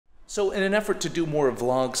So in an effort to do more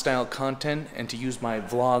vlog style content and to use my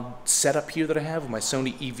vlog setup here that I have with my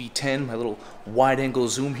Sony EV10, my little wide angle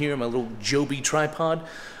zoom here, my little Joby tripod,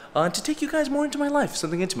 to take you guys more into my life,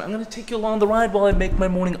 something intimate. I'm going to take you along the ride while I make my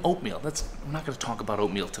morning oatmeal. I'm not going to talk about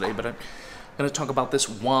oatmeal today, but I'm going to talk about this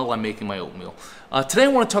while I'm making my oatmeal. Today I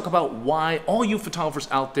want to talk about why all you photographers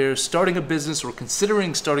out there starting a business or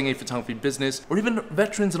considering starting a photography business, or even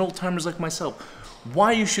veterans and old timers like myself,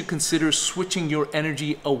 why you should consider switching your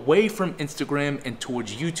energy away from Instagram and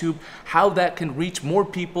towards YouTube, how that can reach more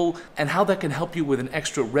people, and how that can help you with an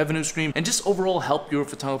extra revenue stream, and just overall help your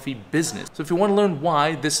photography business. So if you want to learn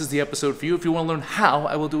why, this is the episode for you. If you want to learn how,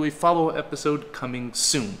 I will do a follow-up episode coming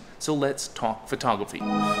soon. So let's talk photography.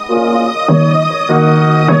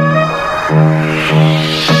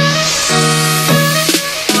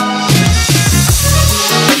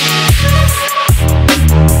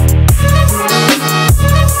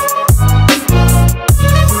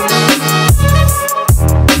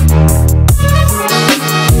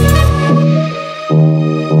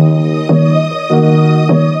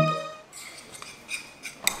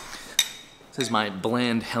 This is my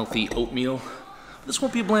bland, healthy oatmeal. This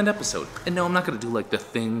won't be a bland episode. And no, I'm not gonna do like the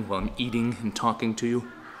thing while I'm eating and talking to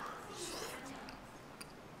you.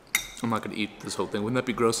 I'm not gonna eat this whole thing. Wouldn't that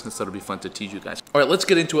be gross? I thought it'd be fun to tease you guys. All right, let's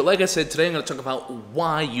get into it. Like I said, today I'm gonna talk about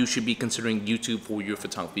why you should be considering YouTube for your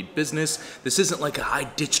photography business. This isn't like a I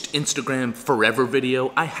ditched Instagram forever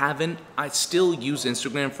video. I haven't. I still use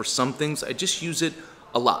Instagram for some things. I just use it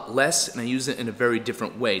a lot less, and I use it in a very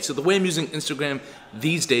different way. So the way I'm using Instagram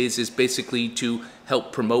these days is basically to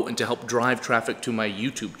help promote and to help drive traffic to my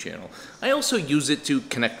YouTube channel. I also use it to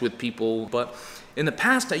connect with people, but in the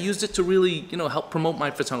past I used it to really, help promote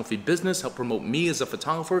my photography business, help promote me as a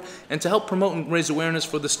photographer, and to help promote and raise awareness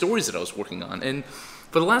for the stories that I was working on. And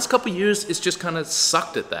for the last couple of years, it's just kind of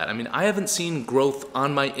sucked at that. I mean, I haven't seen growth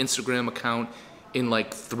on my Instagram account in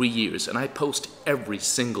like 3 years, and I post every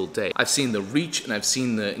single day. I've seen the reach and I've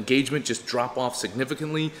seen the engagement just drop off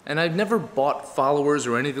significantly, and I've never bought followers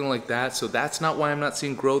or anything like that, so that's not why I'm not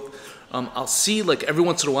seeing growth. I'll see, like, every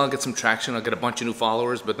once in a while get some traction, I'll get a bunch of new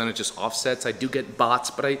followers, but then it just offsets. I do get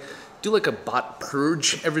bots, but I do like a bot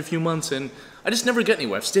purge every few months, and I just never get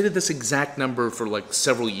anywhere. I've stated this exact number for like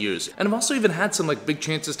several years. And I've also even had some like big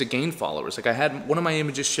chances to gain followers. Like I had one of my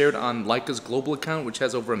images shared on Leica's global account, which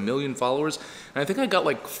has over 1 million followers. And I think I got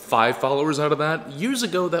like 5 followers out of that. Years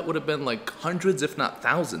ago, that would have been like hundreds, if not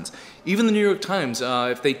thousands. Even the New York Times,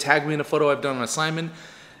 if they tag me in a photo I've done on assignment,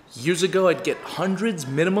 years ago I'd get hundreds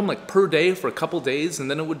minimum, like per day for a couple days,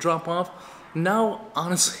 and then it would drop off. Now,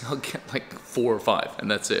 honestly, I'll get like 4 or 5,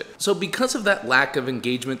 and that's it. So because of that lack of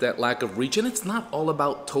engagement, that lack of reach, and it's not all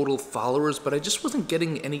about total followers, but I just wasn't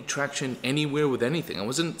getting any traction anywhere with anything. I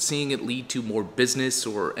wasn't seeing it lead to more business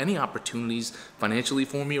or any opportunities financially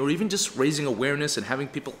for me, or even just raising awareness and having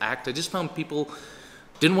people act. I just found people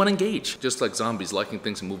didn't want to engage, just like zombies, liking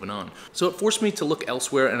things and moving on. So it forced me to look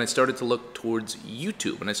elsewhere, and I started to look towards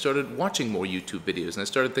YouTube, and I started watching more YouTube videos, and I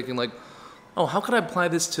started thinking like, oh, how could I apply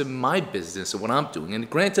this to my business and what I'm doing? And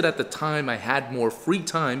granted, at the time, I had more free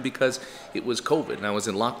time because it was COVID and I was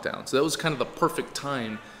in lockdown. So that was kind of the perfect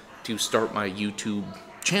time to start my YouTube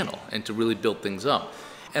channel and to really build things up.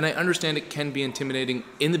 And I understand it can be intimidating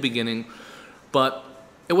in the beginning, but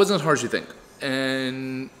it wasn't as hard as you think.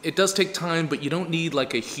 And it does take time, but you don't need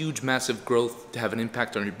like a huge, massive growth to have an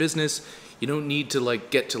impact on your business. You don't need to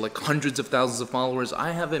like get to like hundreds of thousands of followers.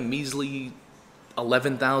 I have a measly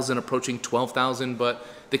 11,000, approaching 12,000, but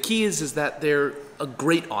the key is that they're a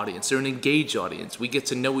great audience. They're an engaged audience. We get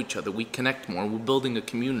to know each other. We connect more. We're building a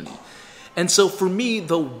community. And so for me,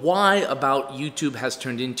 the why about YouTube has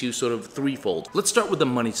turned into sort of threefold. Let's start with the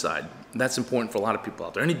money side. That's important for a lot of people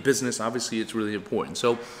out there. Any business, obviously, it's really important.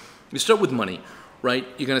 So you start with money, right?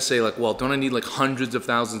 You're gonna say like, well, don't I need like hundreds of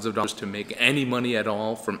thousands of dollars to make any money at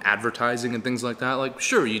all from advertising and things like that? Like,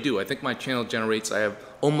 sure, you do. I think my channel generates, I have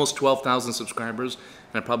almost 12,000 subscribers,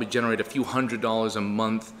 and I probably generate a few $100s a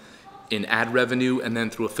month in ad revenue, and then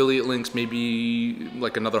through affiliate links, maybe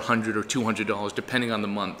like another $100 or $200 depending on the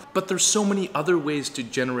month. But there's so many other ways to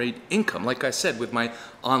generate income. Like I said, with my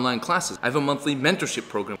online classes, I have a monthly mentorship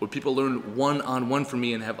program where people learn one-on-one from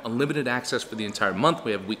me and have unlimited access for the entire month.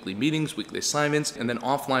 We have weekly meetings, weekly assignments, and then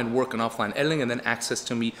offline work and offline editing, and then access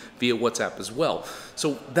to me via WhatsApp as well.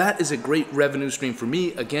 So that is a great revenue stream for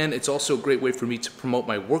me. Again, it's also a great way for me to promote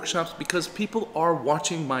my workshops because people are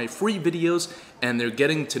watching my free videos and they're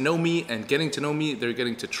getting to know me, and getting to know me, they're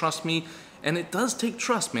getting to trust me. And it does take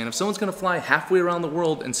trust, man. If someone's gonna fly halfway around the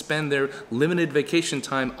world and spend their limited vacation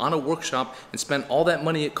time on a workshop and spend all that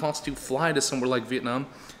money it costs to fly to somewhere like Vietnam,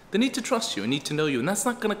 they need to trust you and need to know you. And that's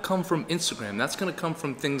not gonna come from Instagram. That's gonna come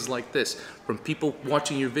from things like this, from people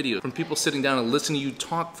watching your videos, from people sitting down and listening to you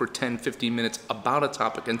talk for 10, 15 minutes about a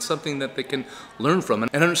topic and something that they can learn from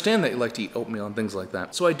and understand that you like to eat oatmeal and things like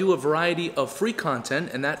that. So I do a variety of free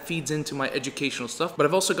content, and that feeds into my educational stuff, but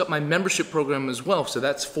I've also got my membership program as well. So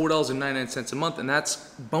that's $4.99 a month, and that's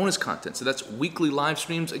bonus content. So that's weekly live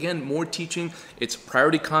streams. Again, more teaching. It's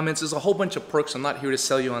priority comments. There's a whole bunch of perks. I'm not here to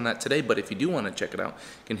sell you on that today, but if you do want to check it out,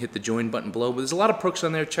 you can hit the join button below. But there's a lot of perks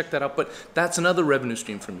on there. Check that out. But that's another revenue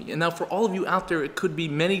stream for me. And now for all of you out there, it could be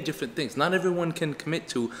many different things. Not everyone can commit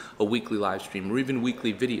to a weekly live stream or even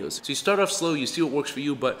weekly videos. So you start off slow, you see what works for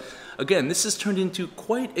you, but again, this has turned into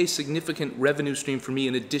quite a significant revenue stream for me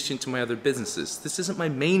in addition to my other businesses. This isn't my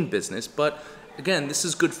main business, but again, this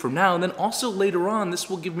is good for now, and then also later on, this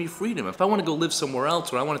will give me freedom. If I want to go live somewhere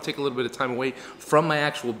else, or I want to take a little bit of time away from my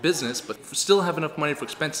actual business, but still have enough money for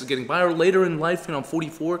expenses getting by, or later in life, I'm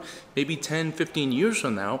 44, maybe 10, 15 years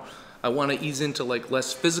from now, I want to ease into like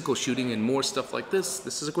less physical shooting and more stuff like this.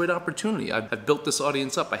 This is a great opportunity. I've built this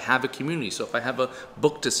audience up. I have a community. So if I have a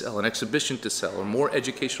book to sell, an exhibition to sell, or more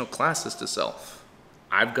educational classes to sell,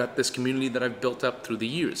 I've got this community that I've built up through the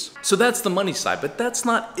years. So that's the money side, but that's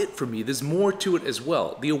not it for me. There's more to it as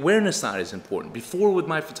well. The awareness side is important. Before with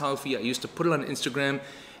my photography, I used to put it on Instagram,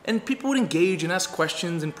 and people would engage and ask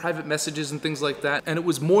questions and private messages and things like that. And it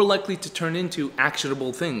was more likely to turn into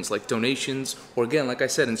actionable things like donations, or again, like I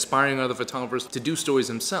said, inspiring other photographers to do stories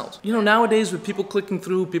themselves. You know, nowadays with people clicking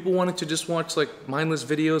through, people wanting to just watch like mindless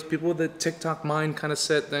videos, people with a TikTok mind kind of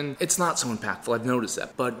set, then it's not so impactful. I've noticed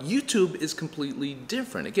that. But YouTube is completely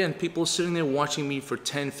different. Again, people are sitting there watching me for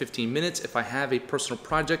 10, 15 minutes. If I have a personal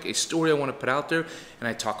project, a story I want to put out there, and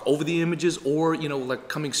I talk over the images, or, you know, like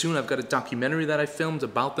coming soon, I've got a documentary that I filmed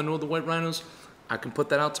about the northern white rhinos, I can put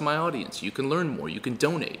that out to my audience. You can learn more, you can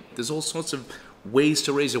donate. There's all sorts of ways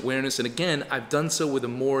to raise awareness, and again, I've done so with a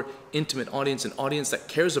more intimate audience, an audience that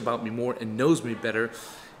cares about me more and knows me better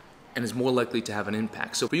and is more likely to have an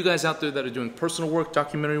impact. So for you guys out there that are doing personal work,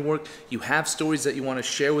 documentary work, you have stories that you want to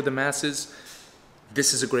share with the masses,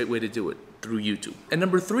 this is a great way to do it, through YouTube. And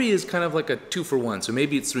number 3 is kind of like a 2-for-1, so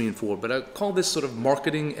maybe it's 3 and 4, but I call this sort of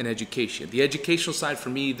marketing and education. The educational side for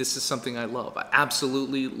me, this is something I love. I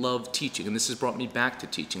absolutely love teaching, and this has brought me back to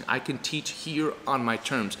teaching. I can teach here on my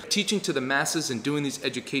terms. Teaching to the masses and doing these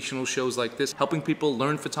educational shows like this, helping people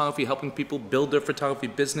learn photography, helping people build their photography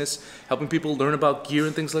business, helping people learn about gear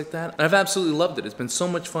and things like that. And I've absolutely loved it. It's been so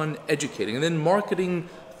much fun educating. And then marketing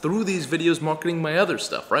through these videos, marketing my other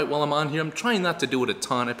stuff, right? While I'm on here, I'm trying not to do it a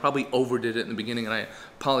ton. I probably overdid it in the beginning, and I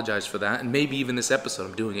apologize for that. And maybe even this episode,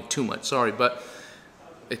 I'm doing it too much, sorry, but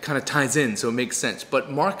it kind of ties in, so it makes sense. But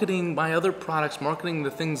marketing my other products, marketing the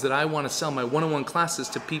things that I want to sell, my one-on-one classes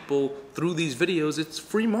to people through these videos, it's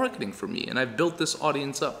free marketing for me, and I've built this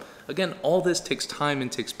audience up. Again, all this takes time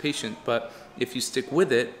and takes patience, but if you stick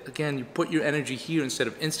with it, again, you put your energy here instead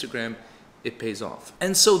of Instagram, it pays off.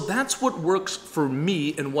 And so that's what works for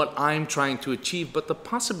me and what I'm trying to achieve, but the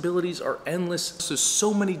possibilities are endless. There's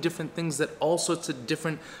so many different things that all sorts of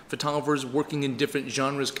different photographers working in different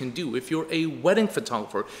genres can do. If you're a wedding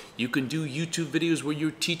photographer, you can do YouTube videos where you're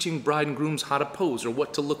teaching bride and grooms how to pose or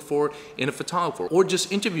what to look for in a photographer, or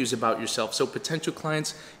just interviews about yourself so potential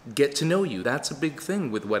clients get to know you. That's a big thing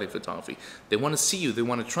with wedding photography. They want to see you, they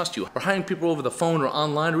want to trust you. Or hiring people over the phone or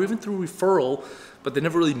online or even through referral, but they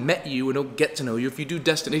never really met you and don't get to know you. If you do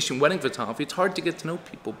destination wedding photography, it's hard to get to know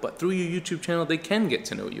people, but through your YouTube channel, they can get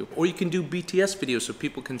to know you. Or you can do BTS videos so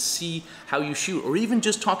people can see how you shoot, or even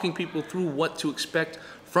just talking people through what to expect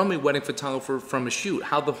from a wedding photographer from a shoot,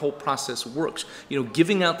 how the whole process works. You know,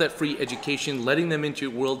 giving out that free education, letting them into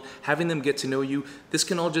your world, having them get to know you, this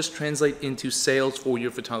can all just translate into sales for your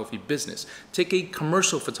photography business. Take a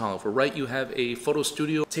commercial photographer, right? You have a photo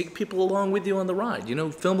studio, take people along with you on the ride, you know,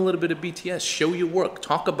 film a little bit of BTS, show your work,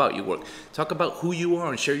 talk about your work, talk about who you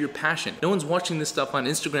are and share your passion. No one's watching this stuff on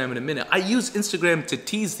Instagram in a minute. I use Instagram to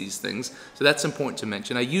tease these things, so that's important to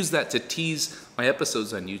mention. I use that to tease my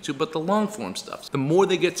episodes on YouTube, but the long form stuff. The more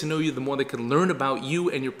they get to know you, the more they can learn about you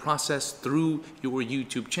and your process through your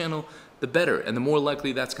YouTube channel, the better, and the more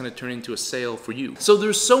likely that's going to turn into a sale for you. So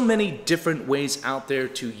there's so many different ways out there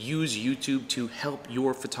to use YouTube to help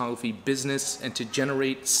your photography business and to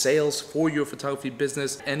generate sales for your photography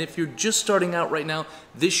business. And if you're just starting out right now,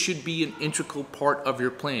 this should be an integral part of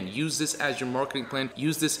your plan. Use this as your marketing plan.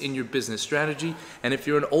 Use this in your business strategy. And if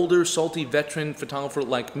you're an older, salty veteran photographer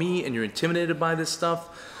like me and you're intimidated by this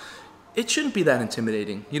stuff, it shouldn't be that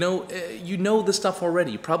intimidating. You know the stuff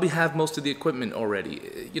already. You probably have most of the equipment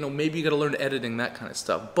already. Maybe you got to learn editing, that kind of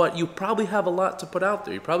stuff. But you probably have a lot to put out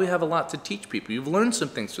there. You probably have a lot to teach people. You've learned some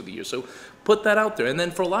things through the years, so put that out there. And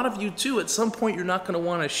then for a lot of you too, at some point you're not going to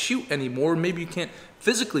want to shoot anymore. Maybe you can't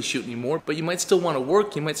physically shoot anymore, but you might still want to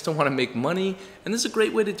work, you might still want to make money, and this is a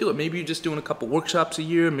great way to do it. Maybe you're just doing a couple workshops a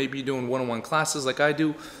year, maybe you're doing one-on-one classes like I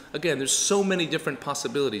do. Again, there's so many different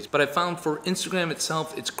possibilities, but I found for Instagram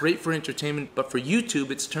itself, it's great for entertainment, but for YouTube,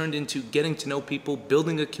 it's turned into getting to know people,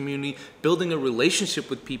 building a community, building a relationship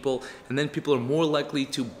with people, and then people are more likely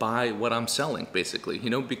to buy what I'm selling, basically,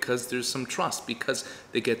 because there's some trust, because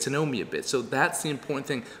they get to know me a bit. So that's the important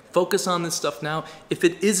thing. Focus on this stuff now. If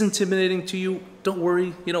it is intimidating to you, don't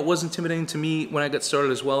worry. It was intimidating to me when I got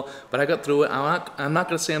started as well, but I got through it. I'm not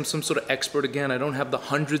going to say I'm some sort of expert again. I don't have the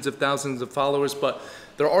hundreds of thousands of followers, but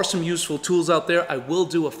there are some useful tools out there. I will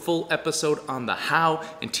do a full episode on the how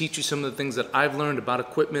and teach you some of the things that I've learned about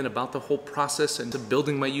equipment, about the whole process, and to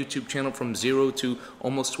building my YouTube channel from 0 to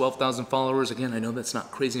almost 12,000 followers. Again, I know that's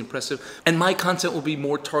not crazy impressive. And my content will be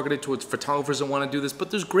more targeted towards photographers that want to do this,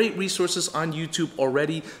 but there's great resources on YouTube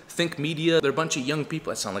already. Think Media, they're a bunch of young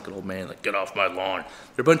people. I sound like an old man, like get off my lawn.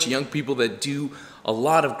 They're a bunch of young people that do a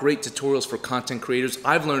lot of great tutorials for content creators.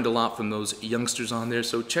 I've learned a lot from those youngsters on there,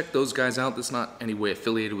 so check those guys out. That's not any way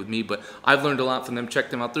affiliated with me, but I've learned a lot from them.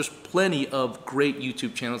 Check them out. There's plenty of great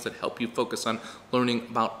YouTube channels that help you focus on learning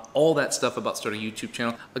about all that stuff about starting a YouTube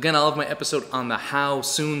channel. Again, I'll have my episode on the how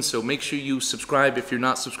soon, so make sure you subscribe if you're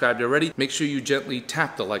not subscribed already. Make sure you gently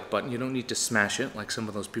tap the like button. You don't need to smash it like some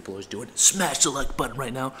of those people are doing. Smash the like button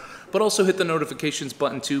right now. But also hit the notifications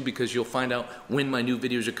button too, because you'll find out when my new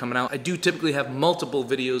videos are coming out. I do typically have multiple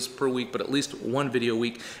videos per week, but at least one video a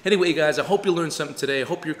week. Anyway, guys, I hope you learned something today. I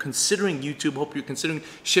hope you're considering YouTube. I hope you're considering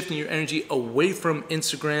shifting your energy away from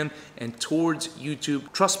Instagram and towards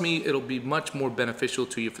YouTube. Trust me, it'll be much more beneficial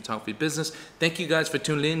to your photography business. Thank you guys for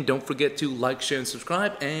tuning in. Don't forget to like, share, and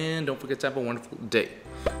subscribe, and don't forget to have a wonderful day.